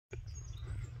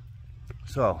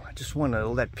So I just want to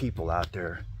let people out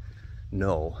there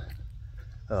know,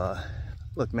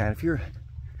 look man, if you're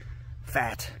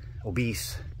fat,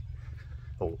 obese,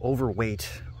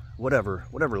 overweight, whatever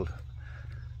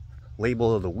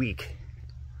label of the week,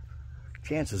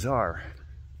 chances are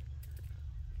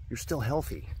you're still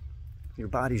healthy. Your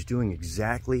body's doing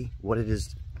exactly what it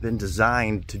has been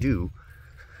designed to do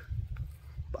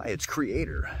by its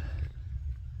creator.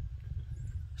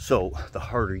 So the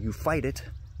harder you fight it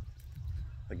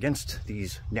against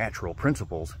these natural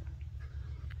principles,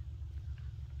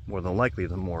 more than likely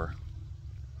the more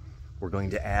we're going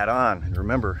to add on. And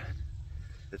remember,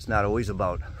 it's not always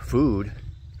about food.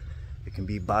 It can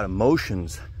be about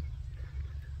emotions.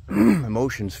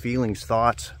 Emotions, feelings,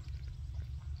 thoughts.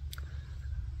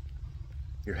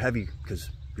 You're heavy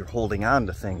because you're holding on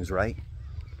to things, right?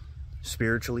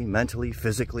 Spiritually, mentally,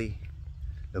 physically,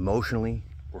 emotionally,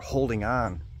 we're holding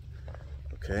on.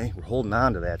 Okay? We're holding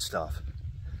on to that stuff.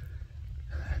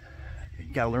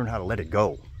 You gotta learn how to let it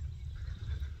go.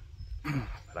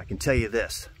 But I can tell you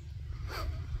this.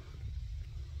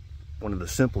 One of the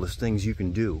simplest things you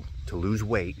can do to lose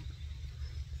weight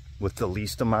with the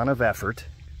least amount of effort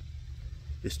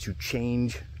is to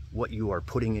change what you are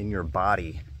putting in your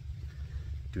body.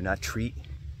 Do not treat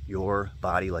your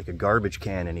body like a garbage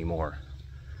can anymore.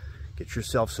 Get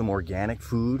yourself some organic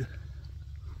food.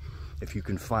 If you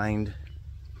can find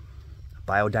a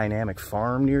biodynamic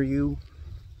farm near you,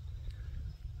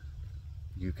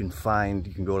 you can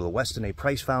go to the Weston A.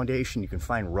 Price Foundation, you can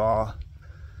find raw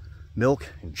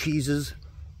milk and cheeses.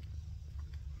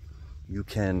 You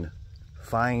can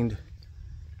find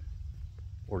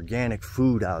organic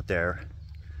food out there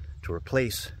to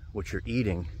replace what you're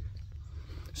eating.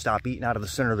 Stop eating out of the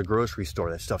center of the grocery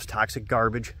store. That stuff's toxic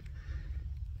garbage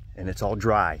and it's all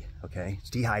dry, okay?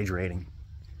 It's dehydrating.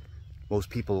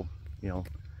 Most people,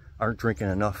 aren't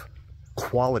drinking enough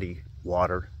quality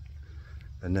water,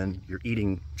 and then you're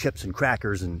eating chips and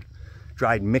crackers and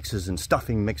dried mixes and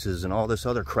stuffing mixes and all this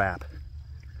other crap.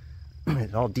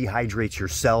 It all dehydrates your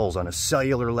cells on a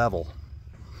cellular level.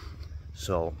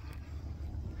 So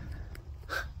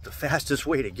the fastest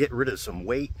way to get rid of some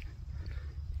weight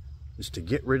is to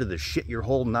get rid of the shit you're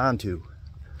holding on to,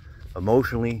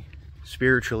 emotionally,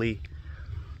 spiritually.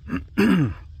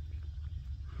 Your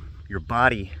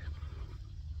body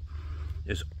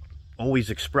is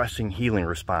always expressing healing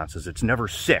responses. It's never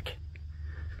sick.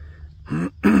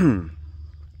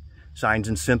 Signs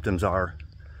and symptoms are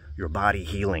your body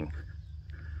healing.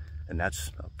 And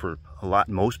that's for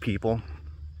most people,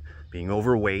 being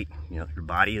overweight, your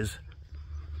body it's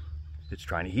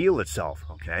trying to heal itself,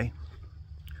 okay?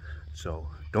 So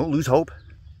don't lose hope.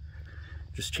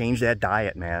 Just change that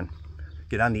diet, man.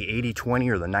 Get on the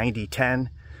 80-20 or the 90-10,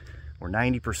 or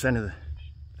 90% of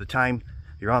the time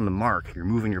you're on the mark. You're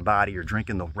moving your body, you're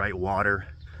drinking the right water,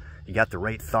 you got the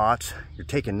right thoughts, you're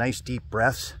taking nice deep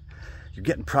breaths, you're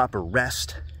getting proper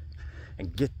rest,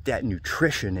 and get that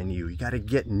nutrition in you. You got to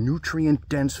get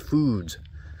nutrient-dense foods,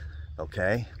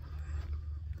 okay?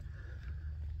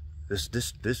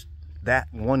 That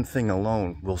one thing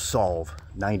alone will solve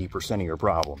 90% of your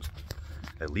problems.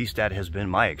 At least that has been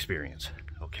my experience,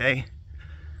 okay?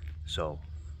 So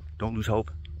don't lose hope.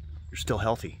 You're still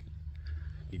healthy.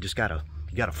 You just gotta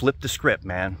flip the script,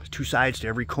 man. There's two sides to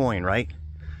every coin, right?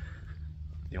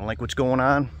 You don't like what's going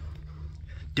on?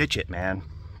 Ditch it, man.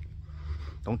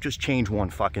 Don't just change one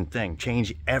fucking thing.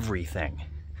 Change everything.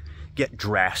 Get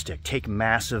drastic. Take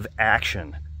massive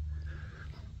action.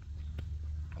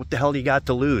 What the hell do you got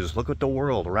to lose? Look at the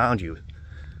world around you.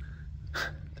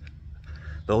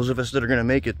 Those of us that are going to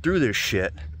make it through this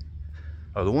shit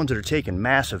are the ones that are taking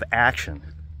massive action.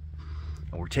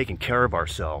 And we're taking care of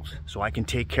ourselves so I can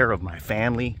take care of my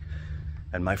family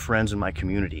and my friends and my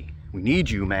community. We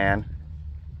need you, man.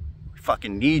 We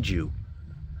fucking need you.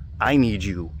 I need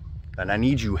you. And I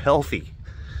need you healthy.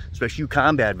 Especially you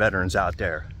combat veterans out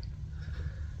there.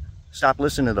 Stop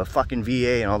listening to the fucking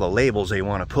VA and all the labels they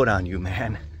want to put on you,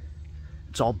 man.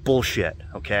 It's all bullshit,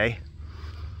 okay?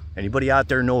 Anybody out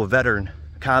there know a veteran,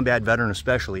 a combat veteran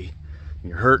especially, and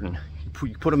you're hurting,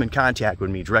 you put them in contact with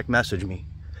me, direct message me.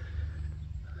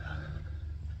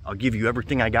 I'll give you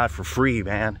everything I got for free,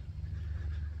 man.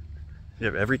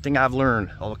 Everything I've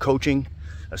learned, all the coaching.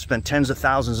 I've spent tens of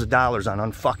thousands of dollars on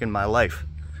unfucking my life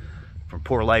from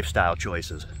poor lifestyle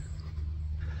choices.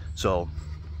 So,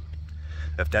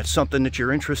 if that's something that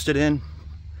you're interested in,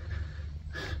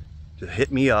 just hit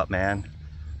me up, man.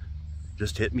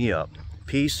 Just hit me up.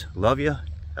 Peace, love you,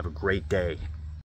 have a great day.